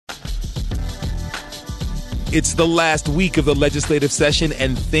It's the last week of the legislative session,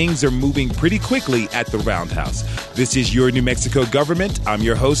 and things are moving pretty quickly at the Roundhouse. This is Your New Mexico Government. I'm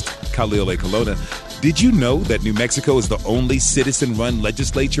your host, Khalil A. Colonna. Did you know that New Mexico is the only citizen-run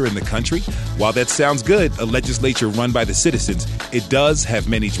legislature in the country? While that sounds good, a legislature run by the citizens, it does have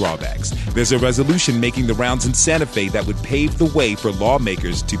many drawbacks. There's a resolution making the rounds in Santa Fe that would pave the way for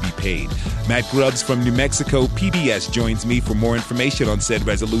lawmakers to be paid. Matt Grubs from New Mexico PBS joins me for more information on said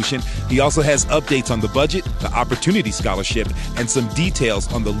resolution. He also has updates on the budget, the Opportunity Scholarship, and some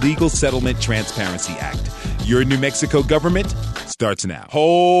details on the Legal Settlement Transparency Act. Your New Mexico Government starts now.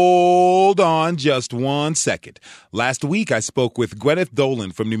 Hold on just 1 second. Last week, I spoke with Gwyneth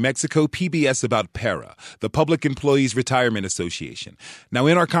Dolan from New Mexico PBS about PARA, the Public Employees Retirement Association. Now,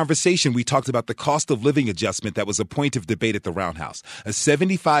 in our conversation, we talked about the cost of living adjustment that was a point of debate at the Roundhouse. A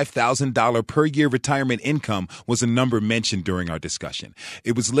 $75,000 per year retirement income was a number mentioned during our discussion.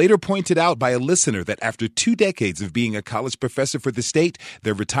 It was later pointed out by a listener that after 2 decades of being a college professor for the state,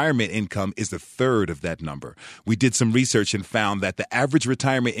 their retirement income is a third of that number. We did some research and found that the average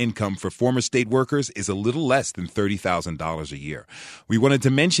retirement income for former state workers is a little less than $30,000 a year. We wanted to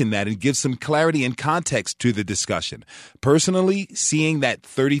mention that and give some clarity and context to the discussion. Personally, seeing that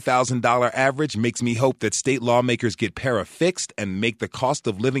 $30,000 average makes me hope that state lawmakers get PARA fixed and make the cost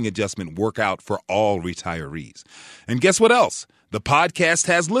of living adjustment work out for all retirees. And guess what else? The podcast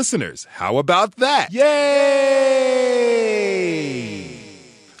has listeners. How about that? Yay!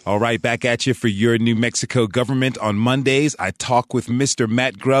 All right, back at you for Your New Mexico Government. On Mondays, I talk with Mr.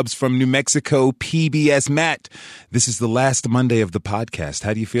 Matt Grubs from New Mexico PBS. Matt, this is the last Monday of the podcast.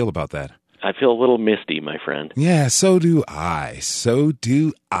 How do you feel about that? I feel a little misty, my friend. Yeah, so do I. So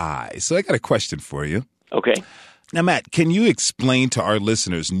I got a question for you. Okay. Now, Matt, can you explain to our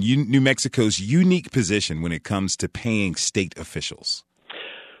listeners New Mexico's unique position when it comes to paying state officials?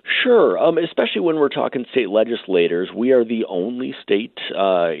 Sure. Especially when we're talking state legislators, we are the only state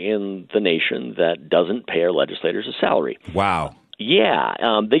in the nation that doesn't pay our legislators a salary. Wow. Yeah.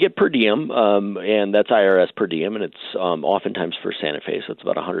 They get per diem, and that's IRS per diem, and it's oftentimes for Santa Fe, so it's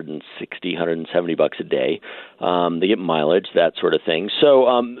about $160, $170 a day. They get mileage, that sort of thing.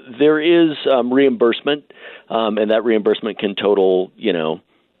 So there is reimbursement, and that reimbursement can total,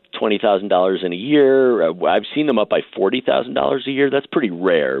 $20,000 in a year. I've seen them up by $40,000 a year. That's pretty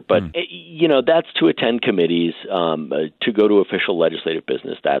rare, but that's to attend committees, to go to official legislative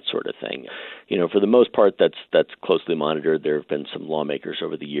business, that sort of thing. For the most part, that's closely monitored. There have been some lawmakers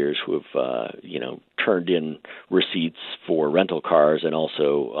over the years who have, turned in receipts for rental cars and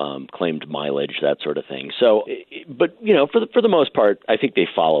also claimed mileage, that sort of thing. So, but for the most part, I think they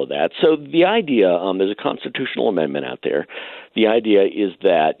follow that. So the idea, there's a constitutional amendment out there. The idea is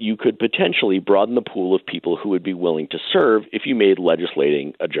that you could potentially broaden the pool of people who would be willing to serve if you made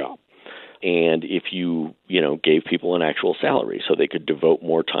legislating a job. And if you, gave people an actual salary so they could devote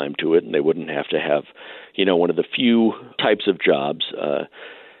more time to it and they wouldn't have to have, one of the few types of jobs,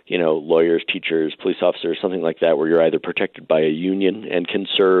 lawyers, teachers, police officers, something like that, where you're either protected by a union and can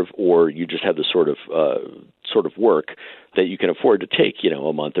serve, or you just have the sort of work that you can afford to take,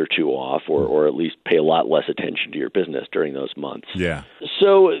 a month or two off, or at least pay a lot less attention to your business during those months. Yeah.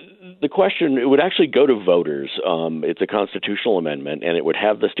 So the question, it would actually go to voters. It's a constitutional amendment, and it would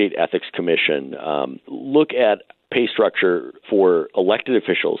have the State Ethics Commission look at pay structure for elected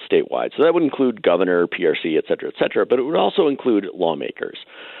officials statewide. So that would include governor, PRC, et cetera, but it would also include lawmakers.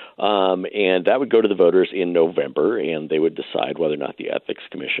 And that would go to the voters in November, and they would decide whether or not the Ethics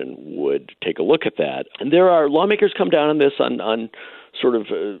Commission would take a look at that. And there are lawmakers come down on this on sort of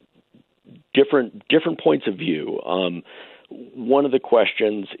different points of view. One of the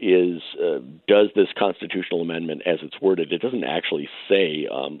questions is, does this constitutional amendment, as it's worded, it doesn't actually say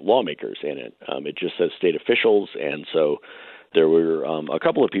lawmakers in it. It just says state officials, and so there were a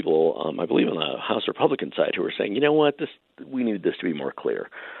couple of people, I believe on the House Republican side, who were saying, you know what, we need this to be more clear.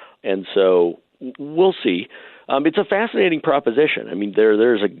 And so we'll see. It's a fascinating proposition. I mean,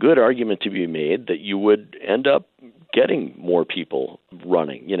 there's a good argument to be made that you would end up getting more people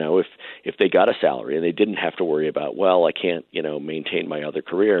running, if they got a salary and they didn't have to worry about, well, I can't, maintain my other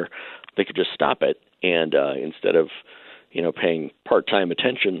career. They could just stop it. And instead of, paying part-time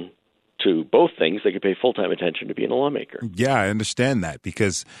attention to both things, they could pay full-time attention to being a lawmaker. Yeah, I understand that,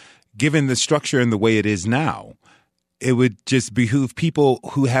 because given the structure and the way it is now, it would just behoove people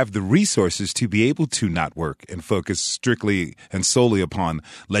who have the resources to be able to not work and focus strictly and solely upon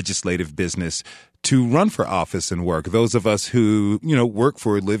legislative business to run for office and work. Those of us who, work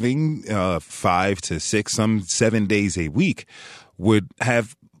for a living 5 to 6, some 7 days a week would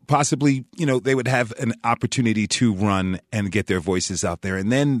have possibly, they would have an opportunity to run and get their voices out there.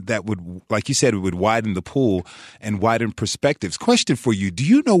 And then that would, like you said, it would widen the pool and widen perspectives. Question for you. Do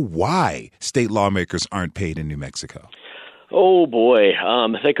you know why state lawmakers aren't paid in New Mexico? Oh boy,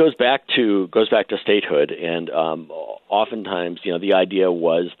 that goes back to statehood, and oftentimes, the idea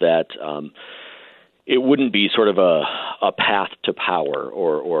was that it wouldn't be sort of a path to power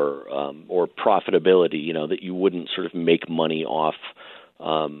or profitability. That you wouldn't sort of make money off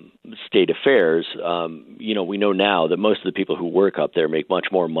state affairs. We know now that most of the people who work up there make much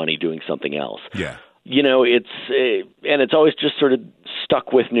more money doing something else. Yeah. It's always just sort of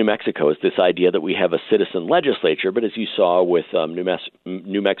stuck with New Mexico is this idea that we have a citizen legislature. But as you saw with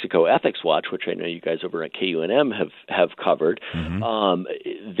New Mexico Ethics Watch, which I know you guys over at KUNM have covered,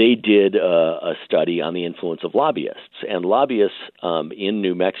 they did a study on the influence of lobbyists. And lobbyists in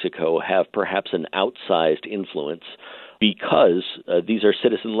New Mexico have perhaps an outsized influence because these are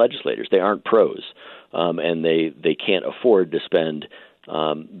citizen legislators. They aren't pros, and they can't afford to spend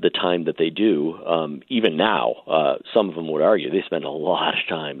the time that they do. Even now, some of them would argue they spend a lot of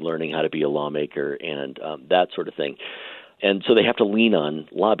time learning how to be a lawmaker and that sort of thing. And so they have to lean on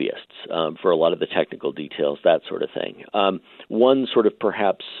lobbyists for a lot of the technical details, that sort of thing. One sort of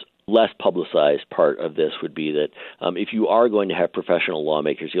perhaps less publicized part of this would be that if you are going to have professional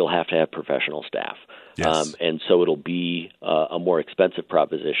lawmakers, you'll have to have professional staff. Yes. And so it'll be a more expensive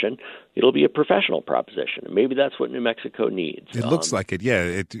proposition. It'll be a professional proposition. And maybe that's what New Mexico needs. It looks like it, yeah.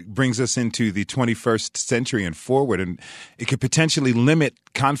 It brings us into the 21st century and forward, and it could potentially limit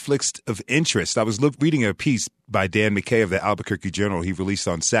conflicts of interest. I was reading a piece by Dan McKay of the Albuquerque Journal he released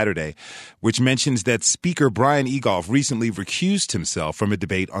on Saturday, which mentions that Speaker Brian Egolf recently recused himself from a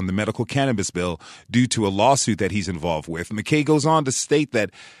debate on the medical cannabis bill due to a lawsuit that he's involved with. McKay goes on to state that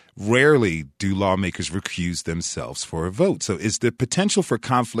rarely do lawmakers recuse themselves for a vote. So is the potential for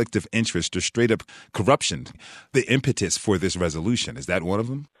conflict of interest or straight up corruption the impetus for this resolution? Is that one of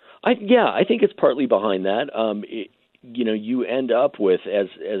them? I think it's partly behind that. You end up with, as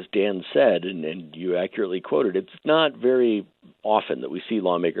Dan said, and you accurately quoted, it's not very often that we see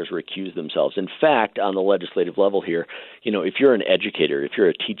lawmakers recuse themselves. In fact, on the legislative level here, if you're an educator, if you're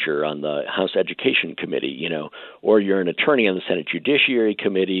a teacher on the House Education Committee, or you're an attorney on the Senate Judiciary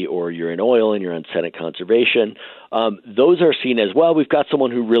Committee, or you're in oil and you're on Senate Conservation, those are seen as, well, we've got someone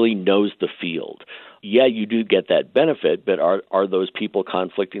who really knows the field. Yeah, you do get that benefit, but are those people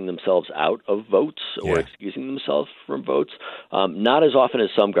conflicting themselves out of votes or excusing themselves from votes? Not as often as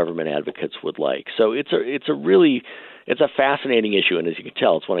some government advocates would like. So it's a fascinating issue, and as you can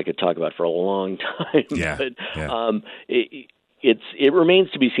tell, it's one I could talk about for a long time. Yeah. But it remains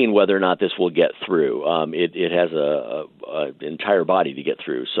to be seen whether or not this will get through. It has an entire body to get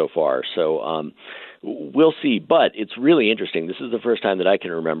through so far. So we'll see. But it's really interesting. This is the first time that I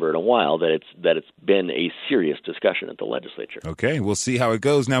can remember in a while that it's been a serious discussion at the legislature. Okay, we'll see how it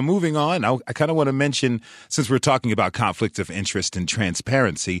goes. Now, moving on, I kind of want to mention, since we're talking about conflicts of interest and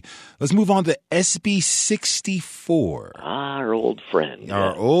transparency, let's move on to SB 64. Our old friend.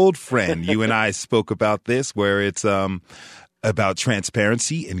 Our old friend. You and I spoke about this, where it's about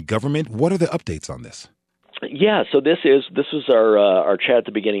transparency in government. What are the updates on this? Yeah, so this was our chat at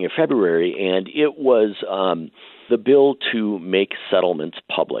the beginning of February, and it was the bill to make settlements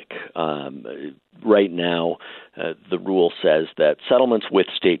public. Right now, the rule says that settlements with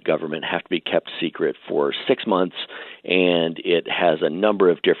state government have to be kept secret for 6 months, and it has a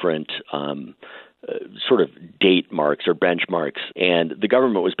number of different sort of date marks or benchmarks, and the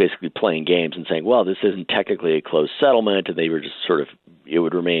government was basically playing games and saying, well, this isn't technically a closed settlement, and they were just sort of, it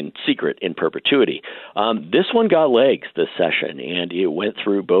would remain secret in perpetuity. This one got legs this session, and it went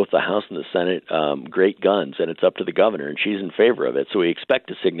through both the House and the Senate, great guns, and it's up to the governor, and she's in favor of it. So we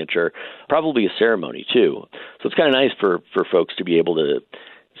expect a signature, probably a ceremony too. So it's kind of nice for folks to be able to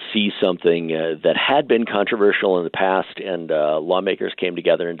see something that had been controversial in the past, and lawmakers came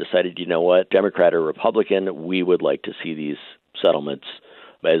together and decided, you know what, Democrat or Republican, we would like to see these settlements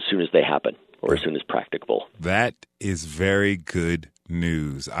as soon as they happen or as soon as practicable. That is very good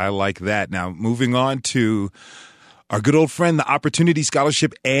news. I like that. Now, moving on to our good old friend, the Opportunity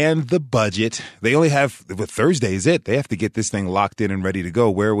Scholarship and the budget. They only have, Thursday is it. They have to get this thing locked in and ready to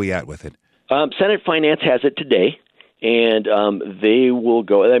go. Where are we at with it? Senate Finance has it today. And they will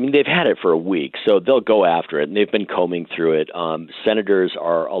go, I mean, they've had it for a week, so they'll go after it, and they've been combing through it. Senators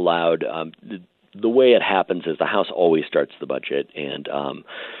are allowed, the way it happens is the House always starts the budget, and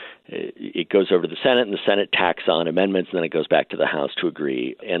it goes over to the Senate, and the Senate tacks on amendments, and then it goes back to the House to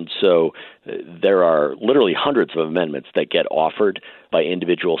agree. And so there are literally hundreds of amendments that get offered by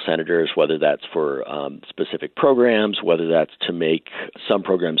individual senators, whether that's for specific programs, whether that's to make some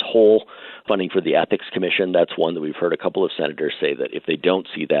programs whole. Funding for the Ethics Commission, that's one that we've heard a couple of senators say that if they don't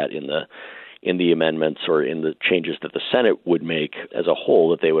see that in the amendments or in the changes that the Senate would make as a whole,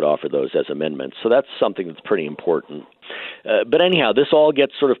 that they would offer those as amendments. So that's something that's pretty important. But anyhow, this all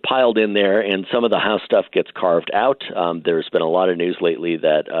gets sort of piled in there, and some of the House stuff gets carved out. There's been a lot of news lately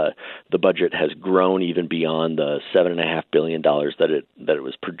that the budget has grown even beyond the $7.5 billion that it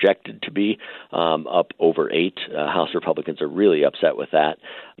was projected to be, up over $8 billion. House Republicans are really upset with that.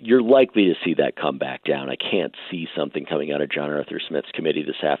 You're likely to see that come back down. I can't see something coming out of John Arthur Smith's committee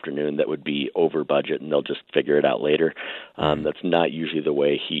this afternoon that would be over budget, and they'll just figure it out later. That's not usually the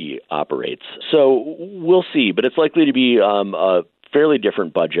way he operates. So we'll see, but it's likely to be a fairly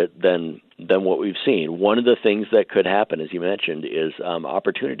different budget than what we've seen. One of the things that could happen, as you mentioned, is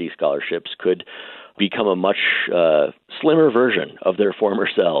opportunity scholarships could become a much slimmer version of their former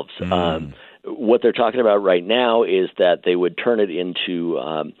selves. What they're talking about right now is that they would turn it into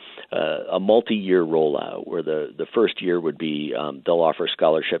a multi-year rollout, where the first year would be they'll offer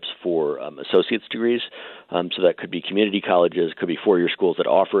scholarships for associate's degrees. So that could be community colleges, could be four-year schools that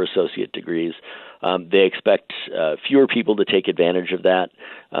offer associate degrees. They expect fewer people to take advantage of that,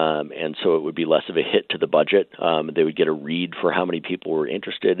 and so it would be less of a hit to the budget. They would get a read for how many people were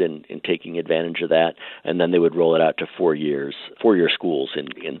interested in taking advantage of that, and then they would roll it out to four-year schools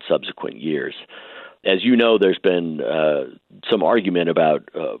in subsequent years. As you know, there's been some argument about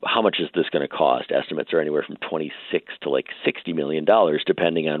how much is this going to cost. Estimates are anywhere from $26 to $60 million,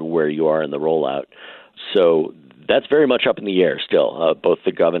 depending on where you are in the rollout. So that's very much up in the air still. Both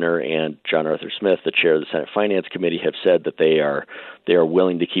the governor and John Arthur Smith, the chair of the Senate Finance Committee, have said that they are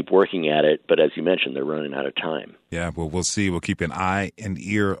willing to keep working at it. But as you mentioned, they're running out of time. Yeah, well, we'll see. We'll keep an eye and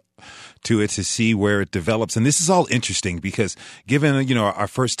ear to it to see where it develops. And this is all interesting because given, our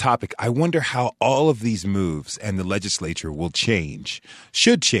first topic, I wonder how all of these moves and the legislature will change,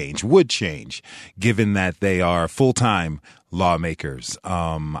 should change, would change, given that they are full-time lawmakers.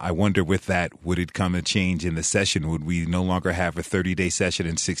 I wonder with that, would it come a change in the session? Would we no longer have a 30-day session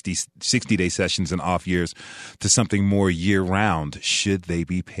and 60-day sessions and off years to something more year-round? Should they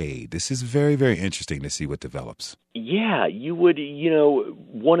be paid? This is very, very interesting to see what develops. Yeah, you would,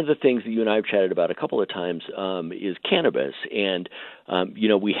 one of the things that you and I have chatted about a couple of times is cannabis. And,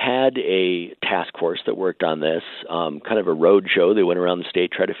 we had a task force that worked on this, kind of a road show. They went around the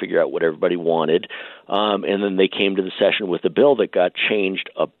state, tried to figure out what everybody wanted. And then they came to the session with a bill that got changed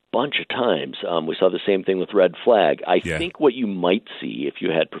a bunch of times. We saw the same thing with red flag. I think what you might see if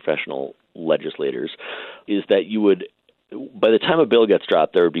you had professional legislators is that you would, by the time a bill gets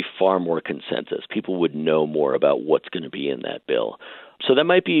dropped, there would be far more consensus. People would know more about what's going to be in that bill. So that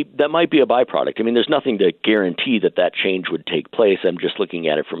might be a byproduct. I mean, there's nothing to guarantee that change would take place. I'm just looking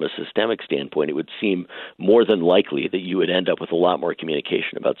at it from a systemic standpoint. It would seem more than likely that you would end up with a lot more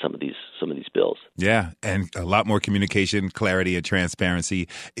communication about some of these bills. Yeah, and a lot more communication, clarity, and transparency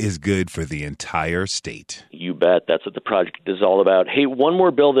is good for the entire state. You bet. That's what the project is all about. Hey, one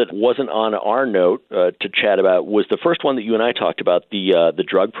more bill that wasn't on our note to chat about was the first one that you and I talked about, the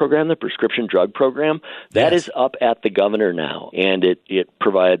drug program, the prescription drug program. That is up at the governor now, and it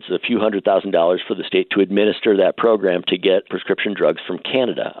provides a few $100,000 for the state to administer that program to get prescription drugs from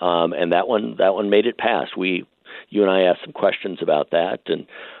Canada. And that one made it pass. You and I asked some questions about that,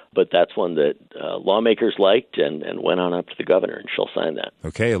 but that's one that lawmakers liked and went on up to the governor, and she'll sign that.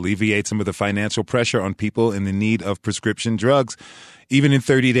 Okay, alleviate some of the financial pressure on people in the need of prescription drugs. Even in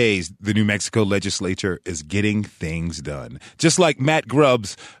 30 days, the New Mexico Legislature is getting things done. Just like Matt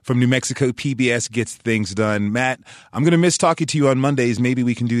Grubs from New Mexico PBS gets things done. Matt, I'm going to miss talking to you on Mondays. Maybe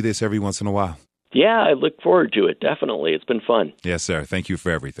we can do this every once in a while. Yeah, I look forward to it. Definitely. It's been fun. Yes, sir. Thank you for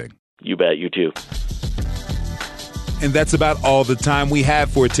everything. You bet. You too. And that's about all the time we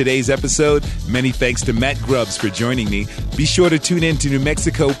have for today's episode. Many thanks to Matt Grubs for joining me. Be sure to tune in to New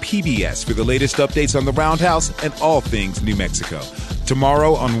Mexico PBS for the latest updates on the Roundhouse and all things New Mexico.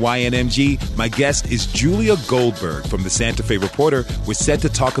 Tomorrow on YNMG, my guest is Julia Goldberg from the Santa Fe Reporter. We're set to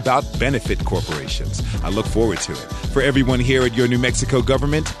talk about benefit corporations. I look forward to it. For everyone here at your New Mexico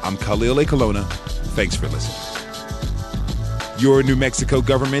government, I'm Khalil A. Colonna. Thanks for listening. Your New Mexico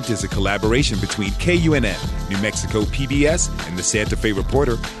Government is a collaboration between KUNM, New Mexico PBS, and the Santa Fe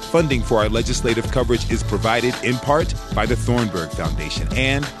Reporter. Funding for our legislative coverage is provided in part by the Thornburg Foundation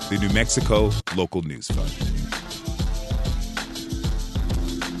and the New Mexico Local News Fund.